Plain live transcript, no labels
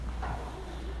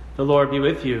The Lord be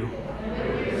with you.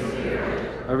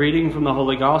 A reading from the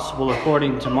Holy Gospel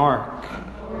according to Mark.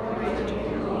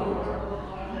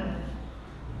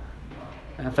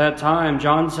 At that time,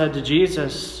 John said to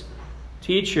Jesus,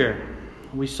 "Teacher,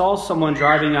 we saw someone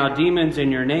driving out demons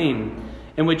in your name,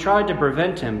 and we tried to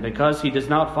prevent him because he does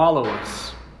not follow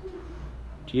us."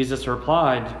 Jesus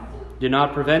replied, "Do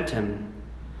not prevent him.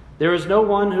 There is no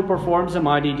one who performs a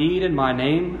mighty deed in my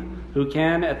name who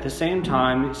can at the same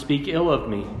time speak ill of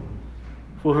me.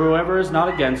 For whoever is not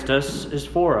against us is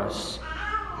for us.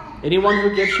 Anyone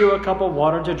who gives you a cup of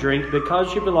water to drink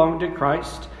because you belong to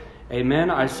Christ,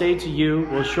 amen, I say to you,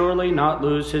 will surely not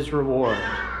lose his reward.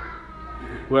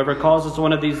 Whoever causes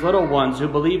one of these little ones who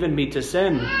believe in me to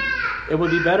sin, it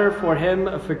would be better for him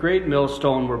if a great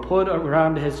millstone were put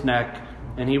around his neck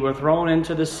and he were thrown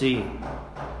into the sea.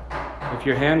 If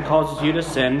your hand causes you to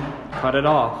sin, cut it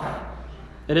off.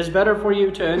 It is better for you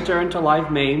to enter into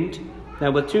life maimed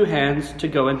than with two hands to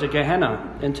go into Gehenna,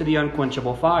 into the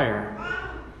unquenchable fire.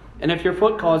 And if your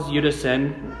foot causes you to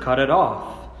sin, cut it off.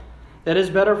 It is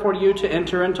better for you to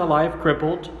enter into life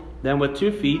crippled than with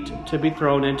 2 feet to be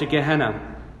thrown into Gehenna.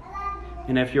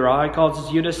 And if your eye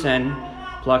causes you to sin,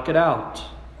 pluck it out.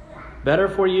 Better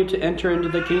for you to enter into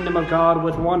the kingdom of God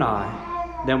with 1 eye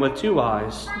than with 2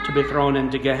 eyes to be thrown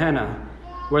into Gehenna,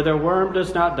 where the worm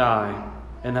does not die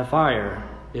and the fire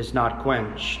is not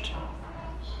quenched."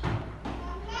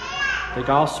 The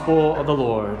Gospel of the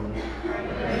Lord.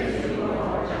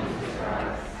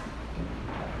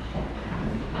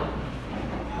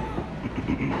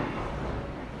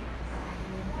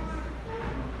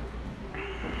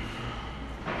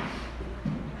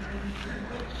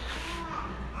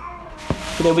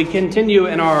 Today we continue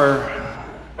in our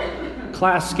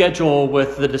class schedule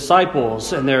with the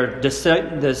disciples and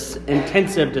this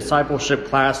intensive discipleship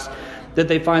class that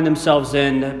they find themselves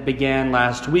in began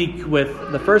last week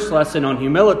with the first lesson on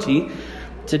humility.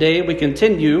 Today we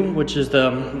continue, which is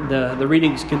the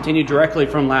readings continue directly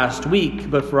from last week,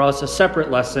 but for us a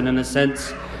separate lesson in a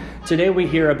sense. Today we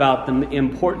hear about the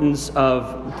importance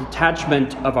of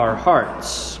detachment of our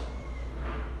hearts.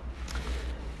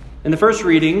 In the first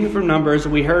reading from Numbers,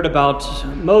 we heard about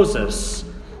Moses,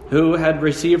 who had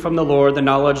received from the Lord the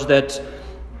knowledge that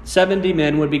 70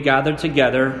 men would be gathered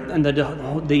together, and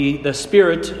the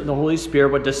Spirit, the Holy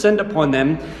Spirit, would descend upon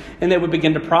them, and they would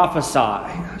begin to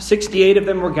prophesy. 68 of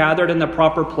them were gathered in the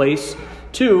proper place.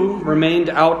 2 remained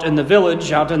out in the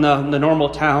village, out in the normal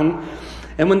town.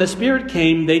 And when the Spirit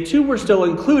came, they too were still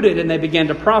included, and they began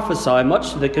to prophesy,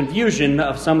 much to the confusion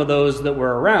of some of those that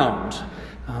were around.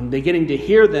 Beginning to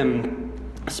hear them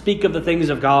speak of the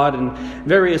things of God and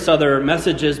various other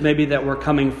messages maybe that were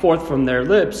coming forth from their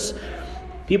lips.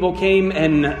 People came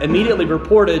and immediately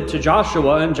reported to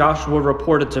Joshua, and Joshua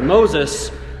reported to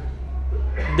Moses.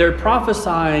 They're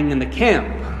prophesying in the camp,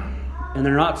 and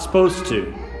they're not supposed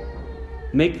to.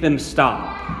 Make them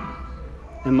stop.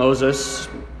 And Moses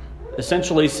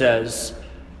essentially says,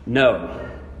 "No,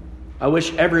 I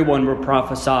wish everyone would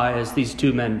prophesy as these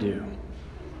 2 men do."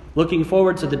 Looking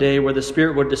forward to the day where the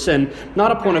Spirit would descend,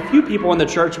 not upon a few people in the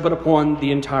church, but upon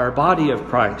the entire body of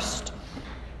Christ.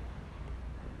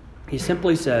 He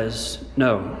simply says,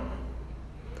 no.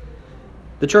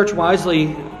 The church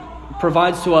wisely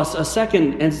provides to us a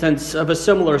second instance of a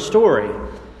similar story.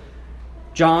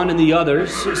 John and the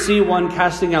others see one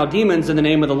casting out demons in the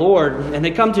name of the Lord, and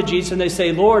they come to Jesus and they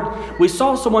say, "Lord, we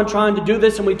saw someone trying to do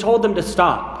this and we told them to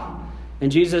stop." And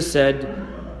Jesus said,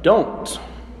 "Don't.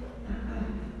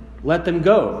 Let them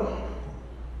go.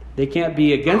 They can't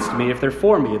be against me if they're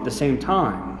for me at the same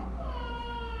time.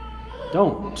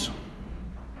 Don't."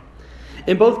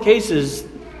 In both cases,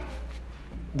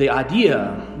 the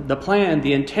idea, the plan,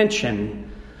 the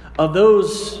intention of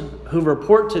those who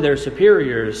report to their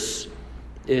superiors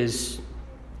is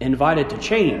invited to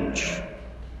change.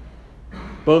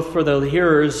 Both for the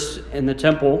hearers in the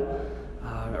temple,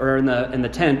 or in the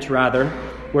tent rather,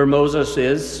 where Moses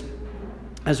is,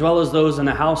 as well as those in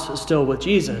the house still with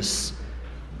Jesus.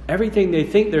 Everything they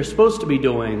think they're supposed to be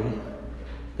doing,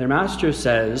 their master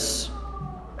says,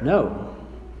 no.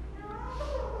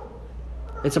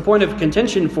 It's a point of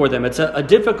contention for them. It's a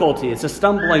difficulty. It's a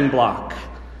stumbling block.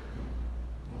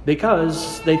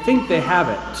 Because they think they have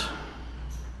it.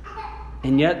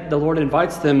 And yet the Lord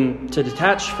invites them to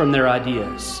detach from their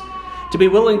ideas, to be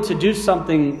willing to do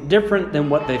something different than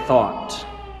what they thought.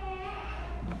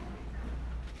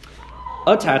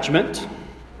 Attachment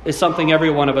is something every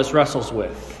one of us wrestles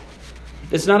with.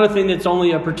 It's not a thing that's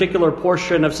only a particular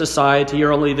portion of society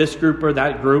or only this group or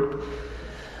that group.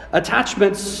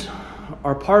 Attachments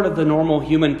are part of the normal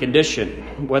human condition,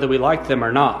 whether we like them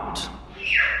or not.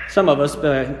 Some of us,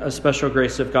 by a special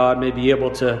grace of God, may be able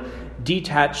to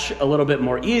detach a little bit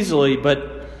more easily,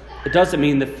 but it doesn't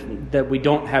mean that we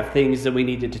don't have things that we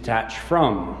need to detach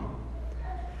from.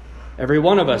 Every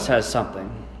one of us has something,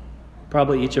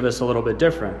 probably each of us a little bit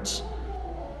different.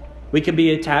 We can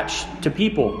be attached to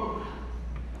people,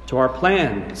 to our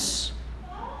plans,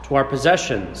 to our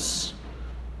possessions,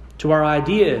 to our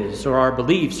ideas or our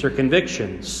beliefs or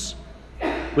convictions.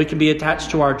 We can be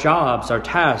attached to our jobs, our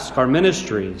tasks, our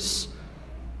ministries.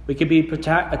 We can be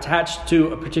attached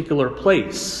to a particular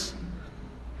place.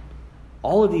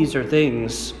 All of these are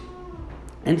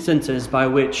instances by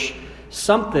which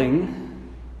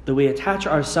something that we attach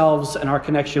ourselves and our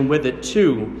connection with it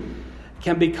to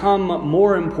can become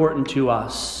more important to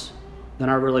us than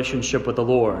our relationship with the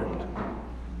Lord.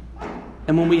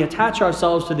 And when we attach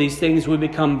ourselves to these things, we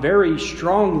become very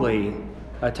strongly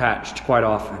attached quite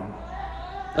often.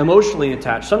 Emotionally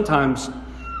attached, sometimes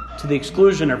to the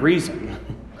exclusion of reason.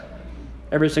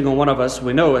 Every single one of us,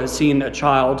 we know, has seen a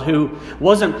child who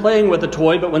wasn't playing with a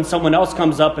toy, but when someone else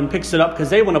comes up and picks it up because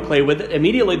they want to play with it,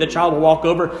 immediately the child will walk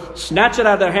over, snatch it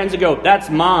out of their hands and go, "That's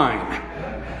mine,"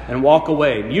 and walk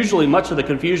away. Usually much of the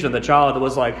confusion of the child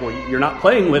was like, "Well, you're not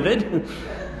playing with it."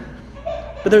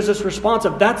 But there's this response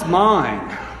of, "That's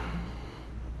mine."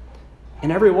 And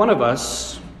every one of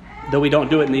us, though we don't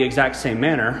do it in the exact same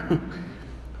manner,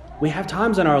 we have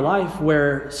times in our life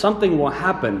where something will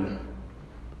happen.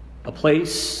 A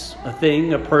place, a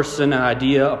thing, a person, an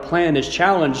idea, a plan is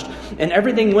challenged, and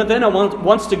everything within it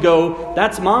wants to go,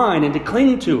 "That's mine," and to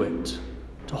cling to it,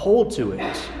 to hold to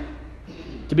it,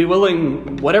 to be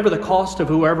willing, whatever the cost of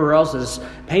whoever else's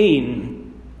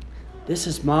pain, this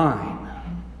is mine.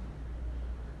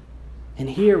 And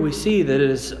here we see that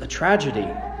it is a tragedy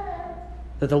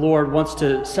that the Lord wants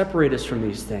to separate us from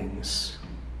these things.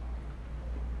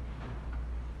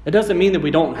 It doesn't mean that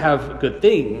we don't have good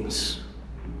things,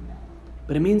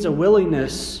 but it means a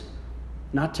willingness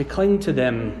not to cling to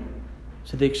them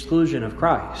to the exclusion of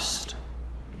Christ.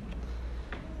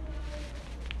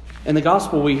 In the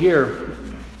gospel we hear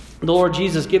the Lord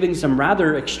Jesus giving some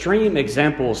rather extreme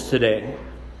examples today.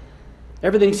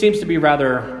 Everything seems to be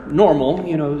rather normal.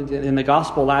 You know, in the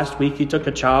gospel last week, he took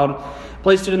a child,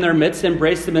 placed it in their midst,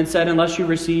 embraced them and said, if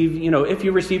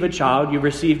you receive a child, you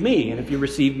receive me. And if you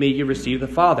receive me, you receive the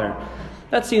Father.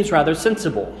 That seems rather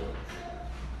sensible.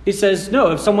 He says,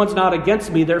 no, if someone's not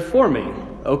against me, they're for me.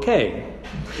 Okay.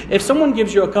 If someone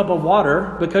gives you a cup of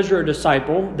water because you're a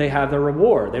disciple, they have their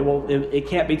reward. It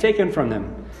can't be taken from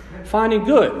them. Fine and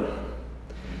good.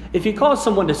 If you cause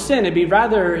someone to sin, it'd be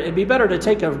better to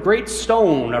take a great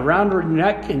stone around your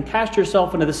neck and cast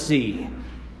yourself into the sea.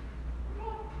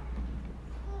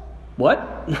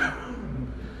 What?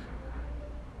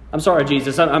 I'm sorry,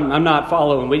 Jesus. I'm not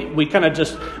following.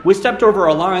 We stepped over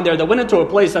a line there that went into a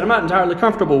place that I'm not entirely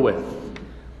comfortable with.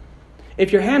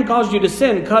 If your hand caused you to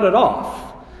sin, cut it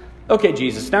off. Okay,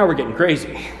 Jesus, now we're getting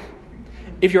crazy.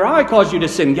 If your eye caused you to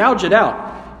sin, gouge it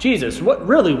out. Jesus, what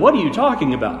are you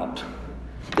talking about?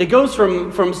 It goes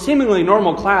from seemingly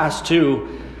normal class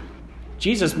to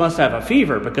Jesus must have a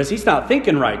fever because he's not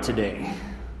thinking right today.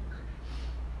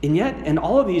 And yet, in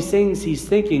all of these things, he's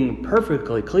thinking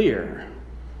perfectly clear.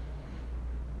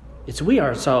 It's we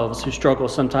ourselves who struggle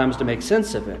sometimes to make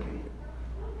sense of it.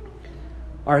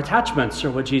 Our attachments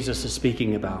are what Jesus is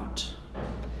speaking about.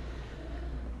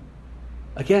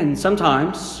 Again,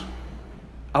 sometimes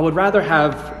I would rather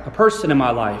have a person in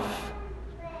my life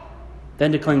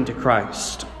than to cling to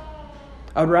Christ.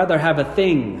 I would rather have a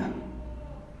thing.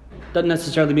 Doesn't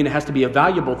necessarily mean it has to be a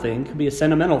valuable thing. It could be a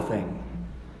sentimental thing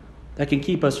that can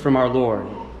keep us from our Lord.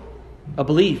 A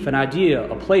belief, an idea,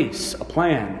 a place, a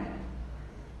plan.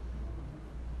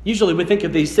 Usually we think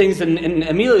of these things and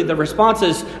immediately the response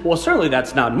is, well, certainly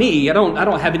that's not me. I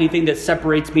don't have anything that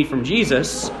separates me from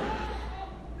Jesus.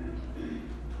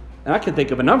 And I can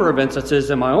think of a number of instances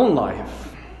in my own life.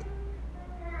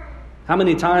 How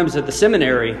many times at the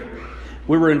seminary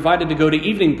we were invited to go to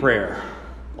evening prayer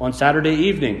on Saturday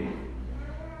evening,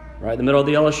 right in the middle of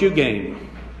the LSU game.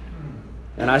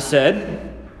 And I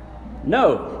said,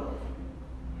 no,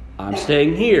 I'm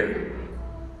staying here.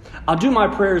 I'll do my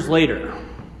prayers later.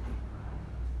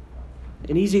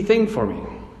 An easy thing for me.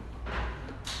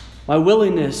 My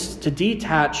willingness to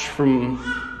detach from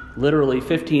literally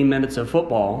 15 minutes of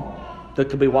football that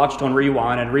could be watched on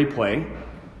rewind and replay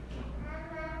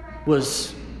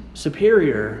was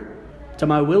superior to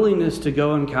my willingness to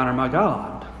go encounter my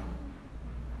God.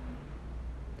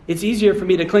 It's easier for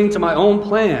me to cling to my own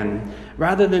plan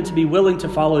rather than to be willing to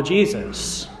follow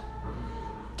Jesus.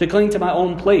 To cling to my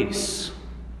own place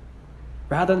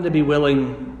rather than to be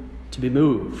willing to be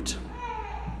moved.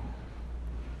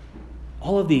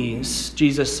 All of these,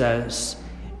 Jesus says,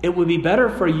 it would be better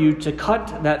for you to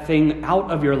cut that thing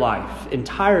out of your life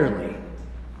entirely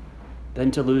than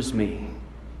to lose me.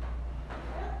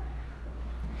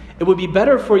 It would be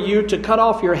better for you to cut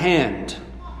off your hand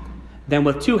than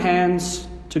with 2 hands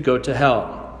to go to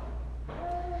hell.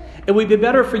 It would be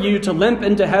better for you to limp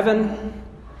into heaven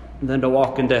than to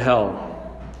walk into hell.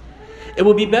 It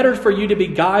would be better for you to be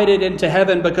guided into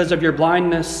heaven because of your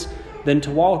blindness than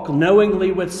to walk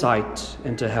knowingly with sight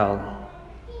into hell.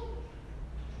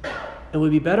 It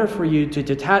would be better for you to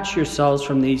detach yourselves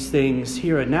from these things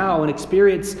here and now and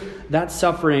experience that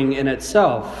suffering in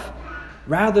itself,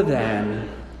 rather than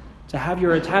to have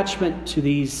your attachment to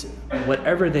these,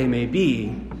 whatever they may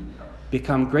be,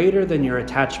 become greater than your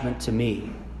attachment to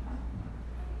me.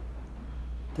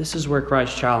 This is where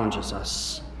Christ challenges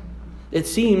us. It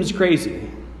seems crazy,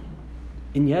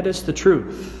 and yet it's the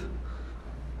truth.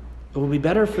 It will be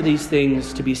better for these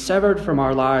things to be severed from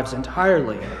our lives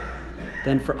entirely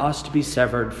than for us to be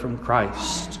severed from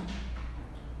Christ.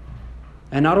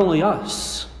 And not only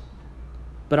us,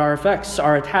 but our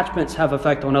attachments have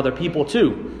effect on other people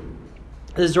too.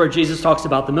 This is where Jesus talks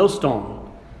about the millstone.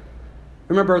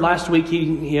 Remember last week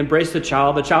he embraced the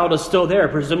child. The child is still there,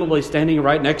 presumably standing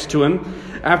right next to him.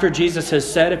 After Jesus has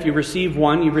said, if you receive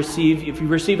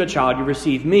a child, you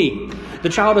receive me. The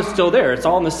child is still there. It's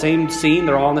all in the same scene.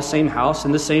 They're all in the same house,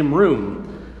 in the same room.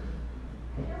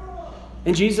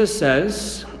 And Jesus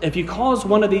says, if you cause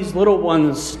one of these little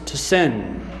ones to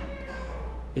sin,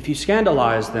 if you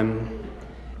scandalize them,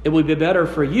 it would be better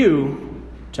for you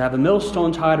to have a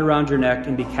millstone tied around your neck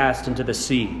and be cast into the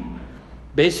sea.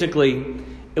 Basically,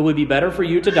 it would be better for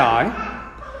you to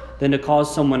die than to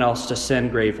cause someone else to sin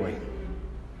gravely.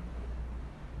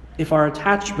 If our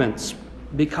attachments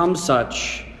become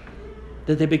such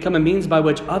that they become a means by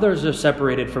which others are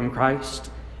separated from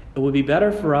Christ, it would be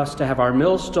better for us to have our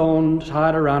millstone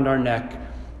tied around our neck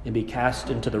and be cast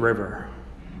into the river.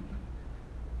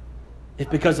 If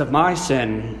because of my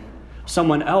sin,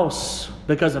 someone else,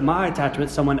 because of my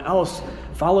attachment, someone else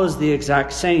follows the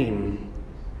exact same,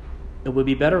 it would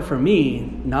be better for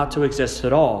me not to exist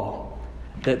at all,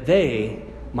 that they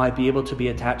might be able to be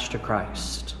attached to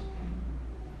Christ.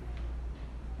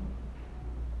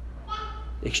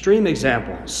 Extreme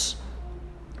examples.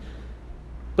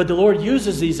 But the Lord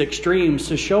uses these extremes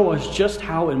to show us just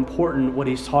how important what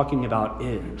he's talking about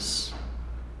is.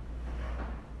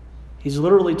 He's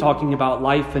literally talking about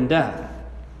life and death,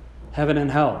 heaven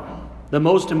and hell, the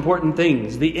most important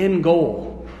things, the end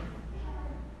goal.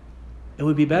 It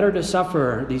would be better to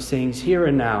suffer these things here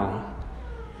and now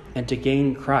and to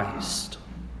gain Christ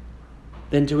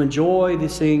than to enjoy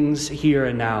these things here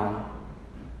and now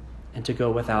and to go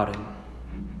without him.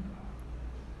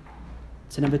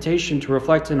 It's an invitation to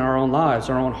reflect in our own lives,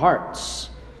 our own hearts.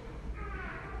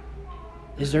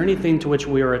 Is there anything to which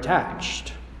we are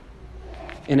attached?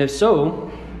 And if so,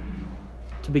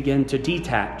 to begin to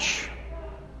detach.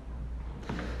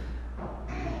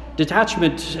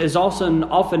 Detachment is also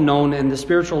often known in the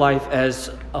spiritual life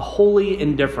as a holy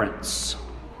indifference.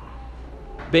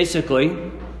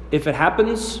 Basically, if it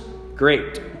happens,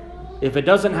 great. If it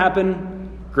doesn't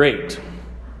happen, great.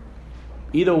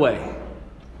 Either way.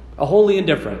 A holy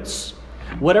indifference.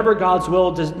 Whatever God's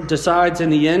will decides in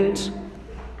the end,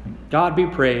 God be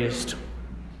praised.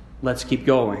 Let's keep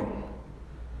going.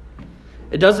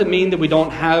 It doesn't mean that we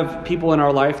don't have people in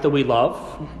our life that we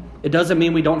love. It doesn't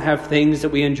mean we don't have things that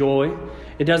we enjoy.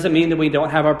 It doesn't mean that we don't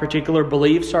have our particular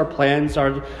beliefs, our plans,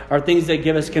 our things that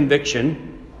give us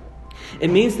conviction. It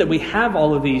means that we have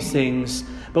all of these things,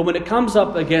 but when it comes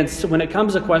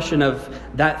a question of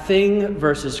that thing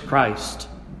versus Christ,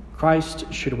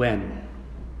 Christ should win.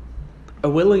 A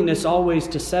willingness always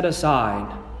to set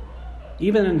aside,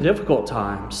 even in difficult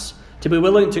times, to be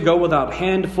willing to go without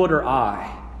hand, foot, or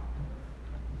eye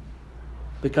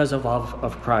because of love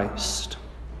of Christ.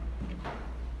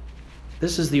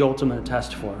 This is the ultimate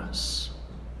test for us.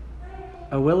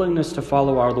 A willingness to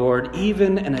follow our Lord,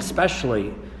 even and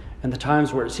especially in the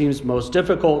times where it seems most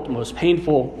difficult, most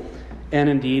painful, and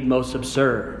indeed most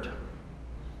absurd.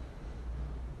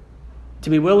 To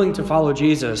be willing to follow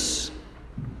Jesus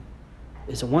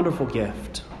is a wonderful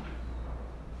gift.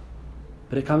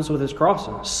 But it comes with its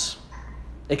crosses.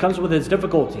 It comes with its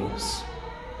difficulties.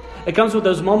 It comes with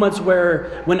those moments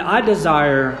when I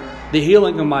desire the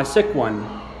healing of my sick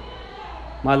one,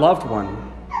 my loved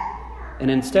one,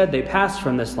 and instead they pass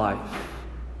from this life.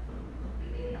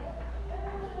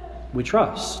 We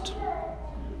trust.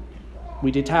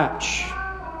 We detach.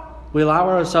 We allow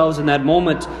ourselves in that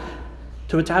moment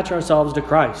to attach ourselves to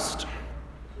Christ.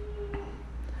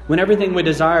 when everything we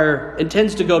desire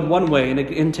intends to go one way and it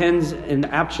intends and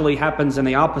actually happens in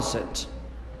the opposite.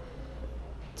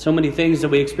 So many things that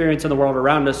we experience in the world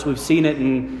around us, we've seen it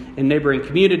in neighboring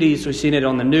communities, we've seen it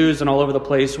on the news and all over the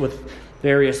place with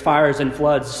various fires and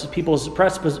floods, people's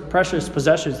precious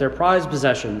possessions, their prized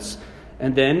possessions,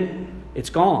 and then it's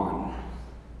gone.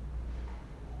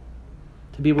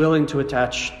 To be willing to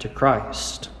attach to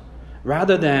Christ,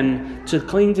 rather than to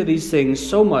cling to these things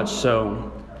so much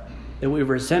so that we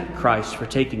resent Christ for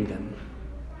taking them.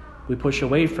 We push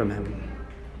away from him.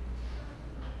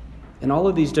 In all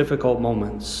of these difficult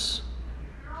moments,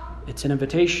 it's an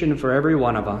invitation for every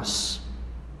one of us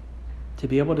to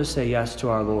be able to say yes to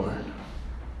our Lord.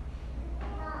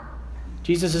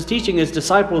 Jesus is teaching his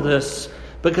disciples this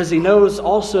because he knows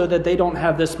also that they don't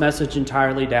have this message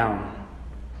entirely down.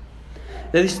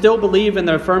 They still believe in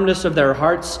the firmness of their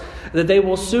hearts that they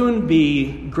will soon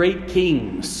be great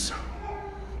kings.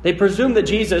 They presume that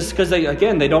Jesus, because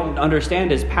they don't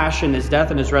understand his passion, his death,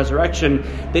 and his resurrection.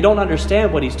 They don't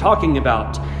understand what he's talking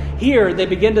about. Here, they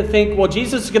begin to think, well,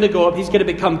 Jesus is going to go up. He's going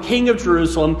to become king of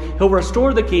Jerusalem. He'll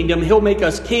restore the kingdom. He'll make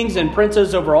us kings and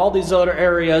princes over all these other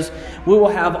areas. We will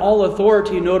have all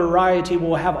authority, notoriety.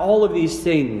 We'll have all of these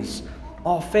things.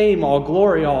 All fame, all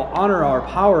glory, all honor, all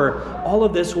power. All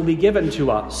of this will be given to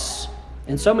us.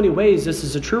 In so many ways, this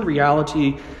is a true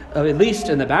reality, at least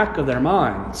in the back of their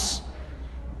minds.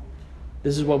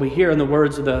 This is what we hear in the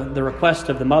words of the request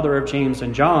of the mother of James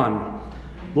and John.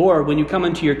 Lord, when you come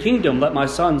into your kingdom, let my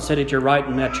son sit at your right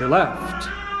and at your left.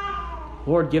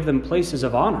 Lord, give them places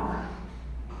of honor.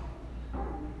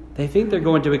 They think they're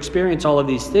going to experience all of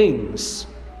these things,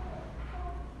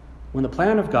 when the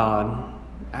plan of God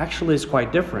actually is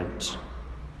quite different.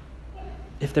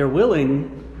 If they're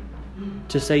willing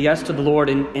to say yes to the Lord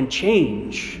and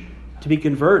change, to be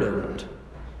converted,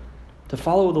 to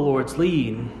follow the Lord's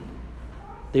lead,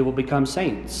 they will become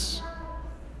saints.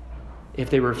 If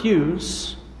they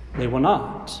refuse, they will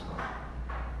not.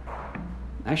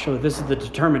 Actually, this is the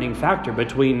determining factor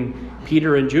between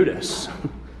Peter and Judas.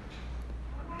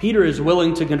 Peter is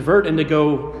willing to convert and to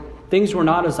go, things were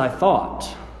not as I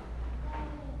thought,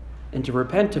 and to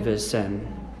repent of his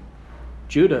sin.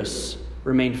 Judas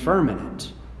remained firm in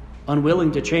it,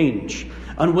 unwilling to change,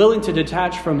 unwilling to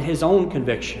detach from his own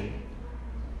conviction,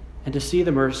 and to see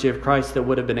the mercy of Christ that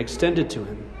would have been extended to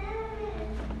him.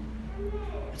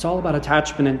 It's all about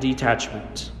attachment and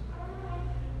detachment.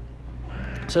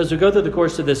 So as we go through the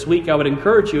course of this week, I would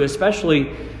encourage you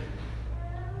especially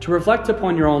to reflect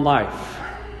upon your own life,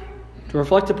 to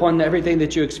reflect upon everything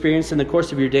that you experienced in the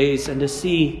course of your days, and to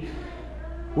see,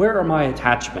 where are my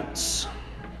attachments?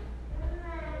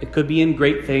 It could be in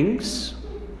great things.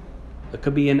 It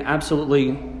could be in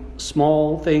absolutely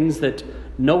small things that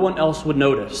no one else would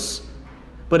notice.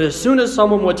 But as soon as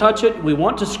someone would touch it, we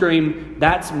want to scream,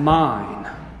 that's mine.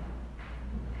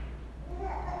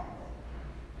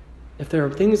 If there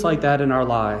are things like that in our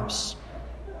lives,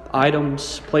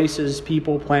 items, places,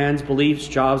 people, plans, beliefs,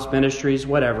 jobs, ministries,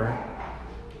 whatever,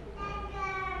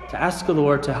 to ask the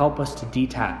Lord to help us to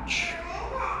detach.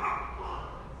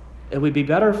 It would be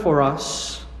better for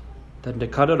us than to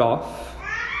cut it off,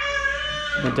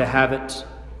 than to have it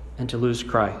and to lose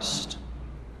Christ.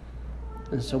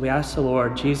 And so we ask the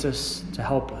Lord Jesus to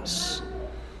help us.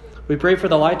 We pray for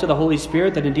the light of the Holy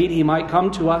Spirit, that indeed he might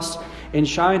come to us and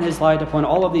shine his light upon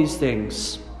all of these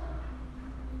things.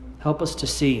 Help us to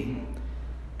see.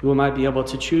 We might be able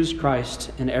to choose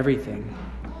Christ in everything.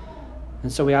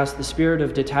 And so we ask the spirit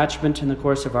of detachment in the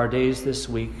course of our days this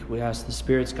week. We ask the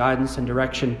Spirit's guidance and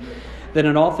direction, that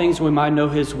in all things we might know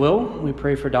his will. We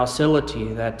pray for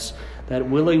docility, that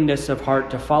willingness of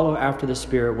heart to follow after the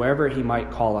Spirit wherever he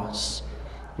might call us.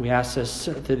 We ask this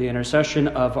through the intercession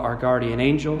of our guardian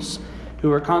angels,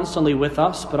 who are constantly with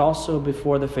us, but also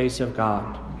before the face of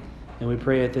God. And we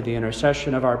pray it through the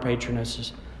intercession of our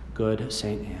patroness, good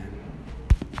Saint Anne.